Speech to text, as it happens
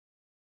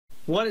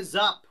What is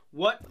up?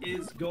 What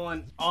is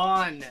going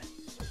on?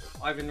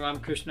 Ivan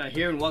Ramakrishna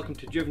here, and welcome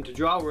to Driven to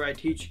Draw, where I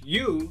teach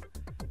you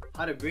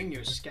how to bring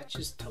your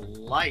sketches to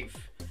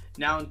life.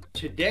 Now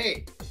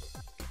today,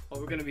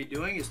 what we're going to be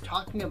doing is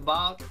talking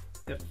about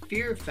the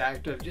fear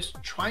factor of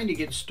just trying to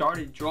get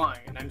started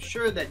drawing. And I'm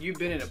sure that you've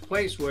been in a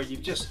place where you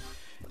just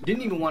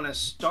didn't even want to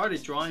start a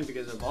drawing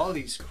because of all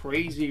these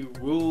crazy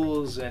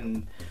rules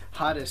and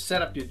how to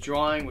set up your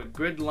drawing with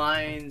grid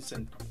lines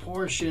and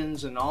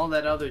proportions and all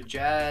that other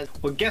jazz.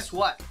 Well, guess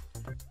what?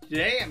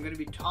 Today I'm going to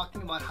be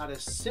talking about how to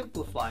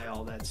simplify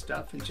all that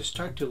stuff and just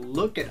start to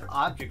look at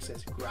objects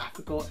as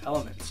graphical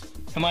elements.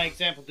 And my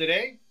example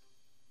today?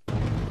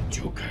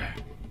 Joker,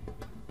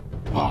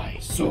 why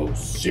so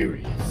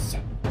serious?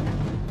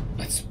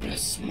 Let's put a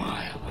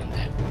smile on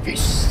that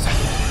face.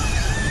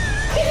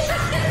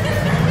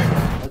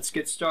 Let's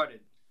get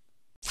started.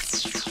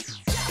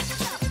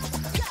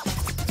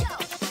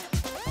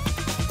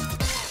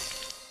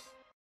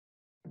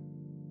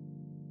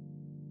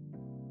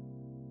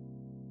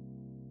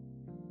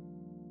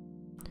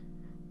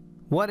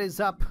 What is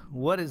up?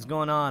 What is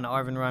going on?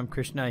 Arvind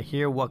Ramakrishna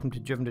here. Welcome to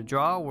Driven to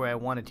Draw, where I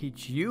want to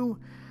teach you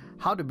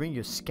how to bring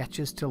your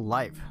sketches to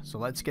life. So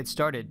let's get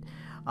started.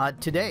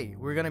 Today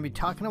we're going to be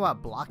talking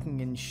about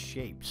blocking in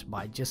shapes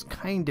by just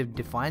kind of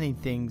defining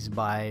things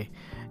by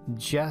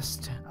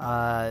just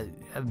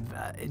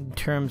in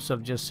terms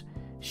of just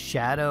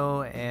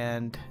shadow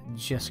and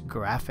just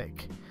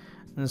graphic.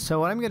 And so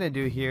what I'm going to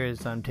do here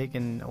is I'm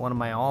taking one of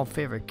my all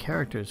favorite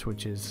characters,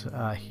 which is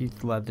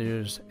Heath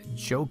Ledger's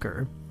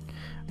Joker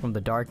from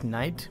the Dark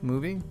Knight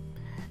movie.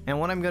 And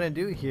what I'm going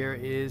to do here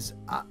is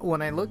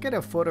when I look at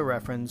a photo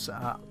reference,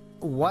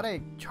 what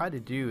I try to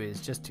do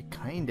is just to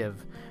kind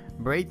of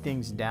break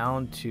things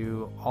down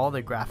to all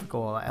the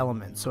graphical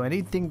elements. So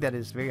anything that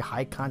is very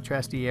high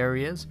contrasty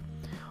areas,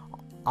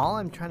 all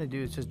I'm trying to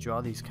do is just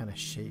draw these kind of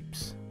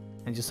shapes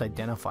and just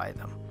identify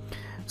them.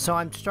 So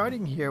I'm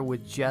starting here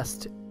with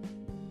just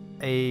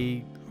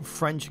a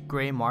French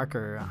gray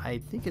marker. I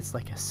think it's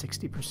like a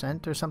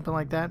 60% or something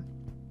like that.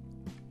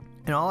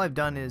 And all I've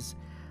done is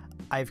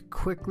I've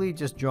quickly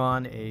just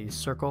drawn a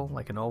circle,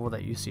 like an oval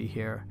that you see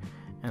here,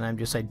 and I'm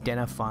just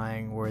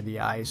identifying where the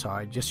eyes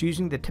are, just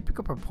using the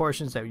typical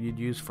proportions that you'd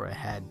use for a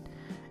head.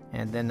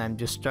 And then I'm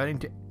just starting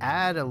to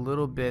add a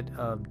little bit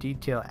of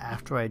detail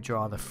after I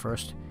draw the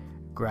first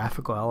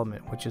graphical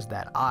element, which is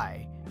that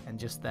eye, and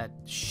just that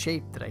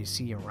shape that I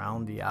see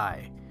around the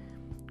eye,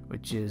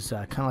 which is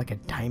kind of like a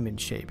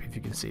diamond shape, if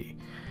you can see.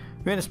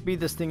 We're going to speed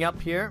this thing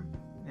up here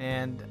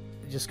and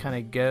just kind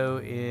of go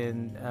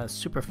in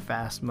super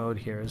fast mode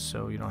here,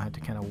 so you don't have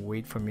to kind of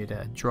wait for me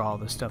to draw all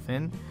this stuff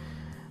in.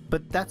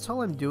 But that's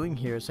all I'm doing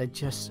here is I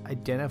just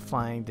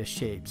identifying the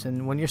shapes.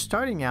 And when you're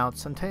starting out,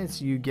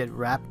 sometimes you get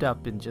wrapped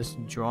up in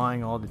just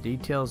drawing all the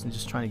details and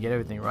just trying to get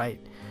everything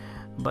right.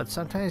 But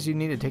sometimes you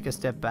need to take a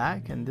step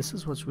back, and this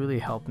is what's really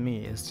helped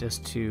me, is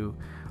just to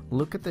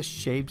look at the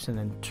shapes and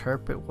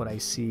interpret what I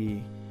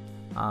see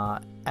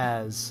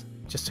as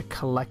just a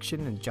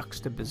collection and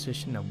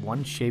juxtaposition of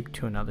one shape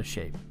to another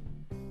shape.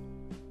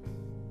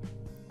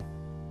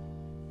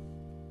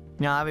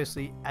 Now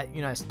obviously,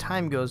 as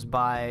time goes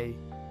by,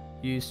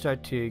 you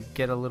start to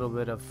get a little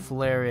bit of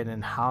flair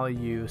in how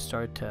you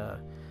start to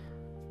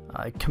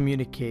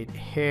communicate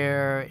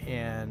hair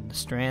and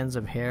strands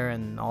of hair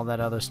and all that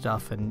other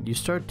stuff, and you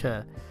start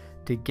to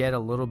get a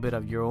little bit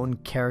of your own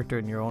character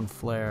and your own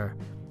flair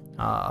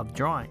of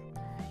drawing.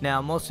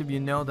 Now most of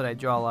you know that I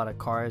draw a lot of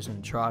cars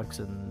and trucks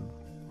and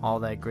all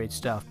that great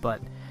stuff,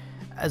 but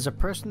as a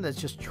person that's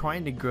just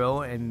trying to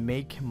grow and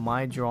make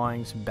my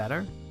drawings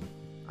better,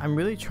 I'm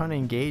really trying to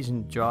engage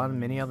and draw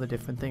many other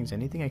different things,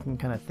 anything I can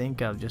kind of think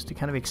of, just to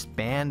kind of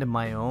expand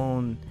my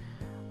own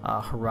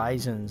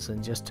horizons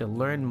and just to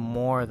learn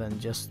more than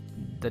just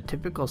the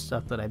typical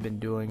stuff that I've been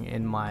doing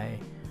in my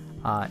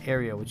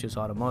area, which is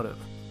automotive.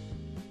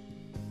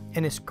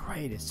 And it's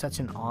great. It's such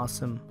an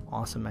awesome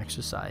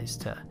exercise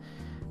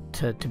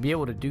to be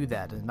able to do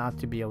that and not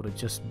to be able to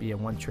just be a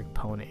one-trick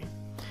pony.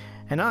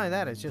 And not only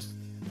that, it's just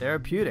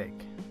therapeutic.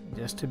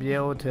 Just to be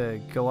able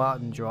to go out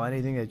and draw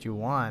anything that you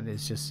want,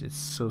 it's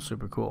so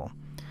super cool.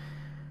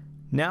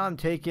 Now I'm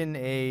taking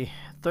a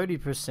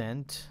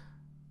 30%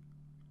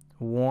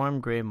 warm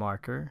gray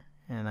marker,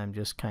 and I'm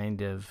just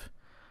kind of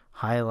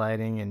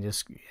highlighting and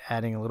just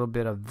adding a little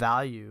bit of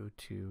value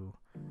to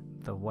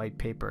the white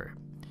paper.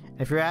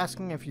 If you're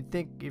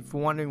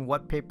wondering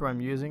what paper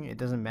I'm using, it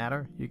doesn't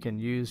matter. You can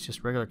use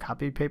just regular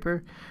copy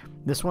paper.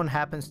 This one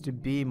happens to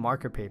be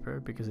marker paper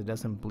because it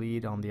doesn't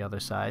bleed on the other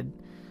side.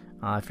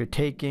 If you're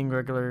taking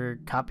regular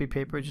copy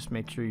paper, just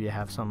make sure you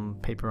have some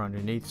paper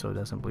underneath so it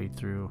doesn't bleed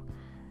through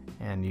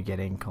and you get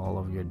ink all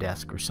over your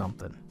desk or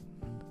something.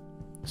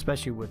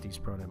 Especially with these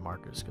permanent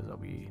markers, because they'll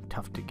be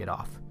tough to get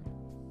off.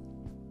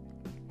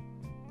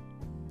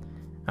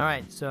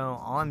 Alright,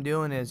 so all I'm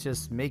doing is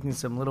just making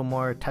some little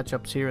more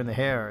touch-ups here in the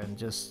hair and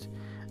just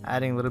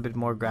adding a little bit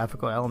more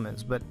graphical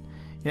elements. But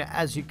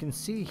as you can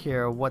see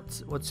here,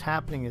 what's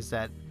happening is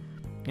that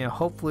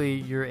hopefully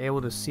you're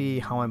able to see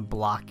how I'm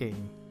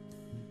blocking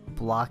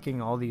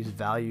all these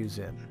values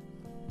in.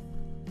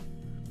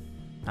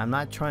 I'm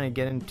not trying to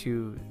get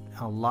into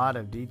a lot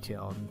of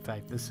detail. In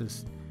fact, this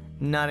is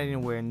not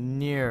anywhere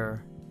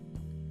near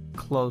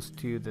close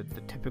to the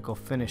typical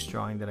finished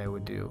drawing that I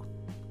would do.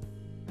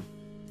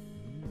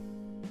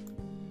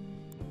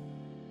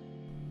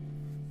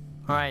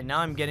 Alright, now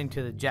I'm getting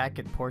to the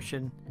jacket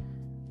portion.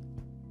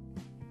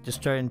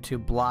 Just starting to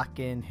block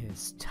in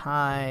his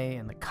tie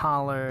and the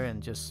collar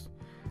and just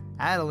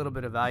add a little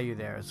bit of value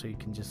there so you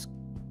can just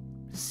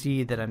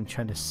see that I'm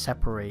trying to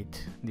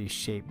separate these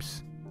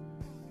shapes.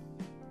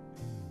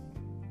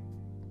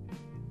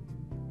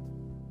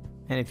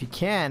 And if you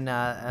can,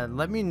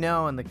 let me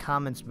know in the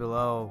comments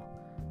below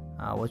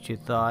what you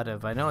thought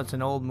of. I know it's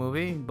an old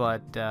movie,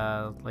 but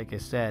like I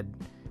said,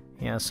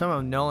 you know, some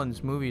of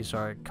Nolan's movies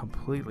are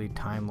completely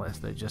timeless.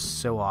 They're just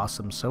so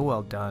awesome, so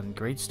well done,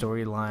 great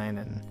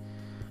storyline,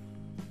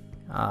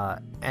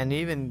 and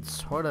even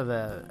sort of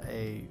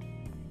a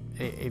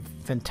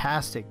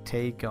fantastic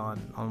take on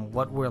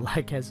what we're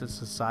like as a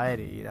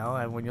society. You know,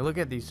 and when you look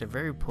at these, they're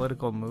very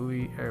political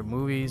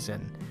movies,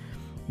 and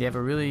they have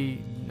a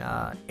really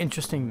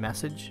interesting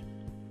message.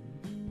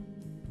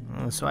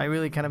 So I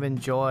really kind of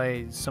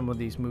enjoy some of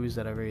these movies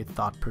that are very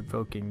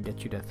thought-provoking,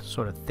 get you to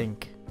sort of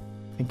think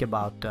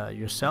about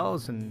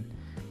yourselves and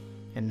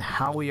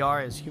how we are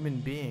as human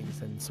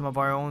beings, and some of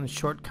our own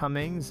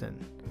shortcomings and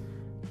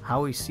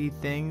how we see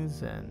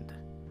things. And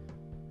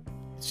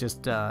it's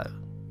just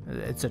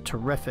it's a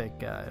terrific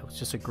it's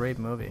just a great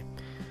movie.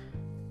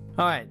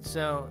 Alright,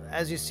 so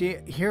as you see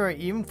here,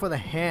 even for the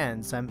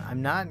hands,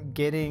 I'm not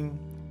getting.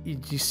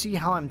 You see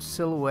how I'm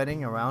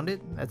silhouetting around it?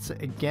 That's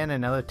again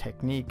another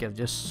technique of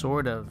just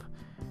sort of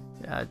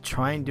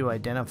trying to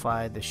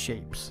identify the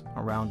shapes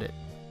around it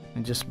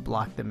and just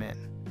block them in.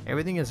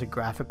 Everything is a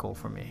graphical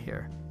for me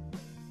here,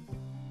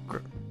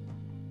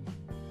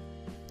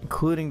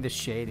 including the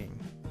shading.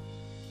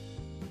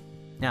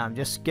 Now I'm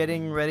just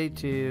getting ready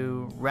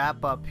to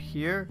wrap up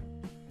here.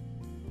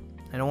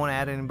 I don't want to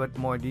add any but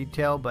more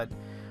detail, but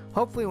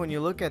hopefully when you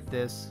look at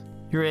this,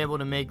 you're able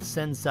to make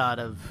sense out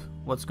of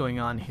what's going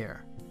on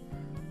here.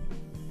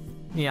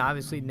 Yeah,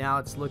 obviously now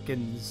it's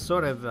looking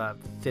sort of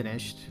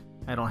finished.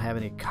 I don't have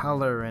any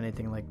color or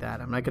anything like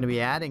that. I'm not going to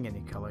be adding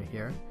any color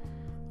here.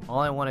 All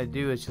I want to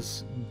do is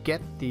just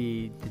get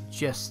the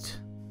gist.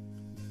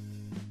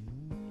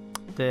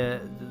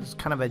 There's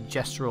kind of a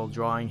gestural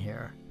drawing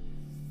here.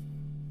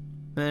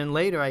 And then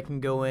later I can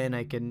go in,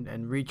 I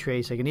can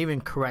retrace. I can even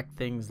correct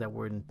things that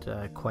weren't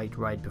quite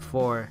right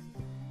before,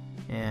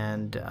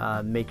 and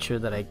make sure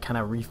that I kind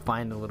of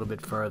refine a little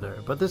bit further.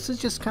 But this is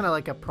just kind of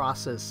like a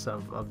process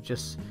of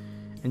just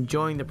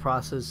enjoying the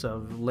process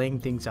of laying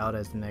things out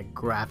as in a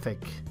graphic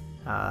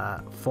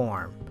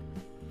form.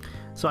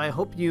 So I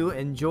hope you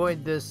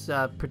enjoyed this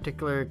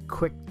particular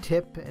quick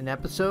tip and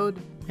episode.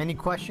 Any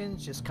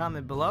questions, just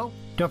comment below.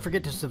 Don't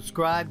forget to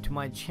subscribe to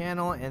my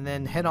channel, and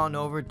then head on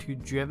over to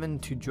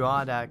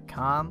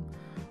driventodraw.com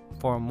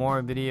for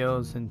more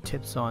videos and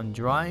tips on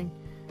drawing.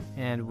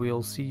 And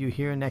we'll see you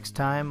here next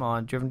time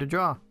on Driven to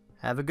Draw.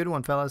 Have a good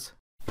one, fellas.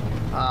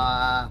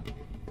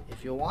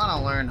 If you want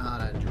to learn how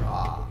to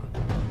draw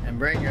and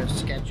bring your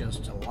sketches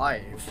to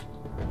life,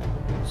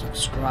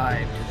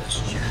 subscribe to this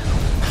channel.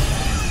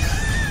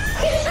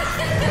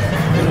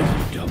 What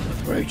have you done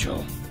with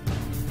Rachel?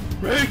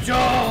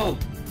 Rachel!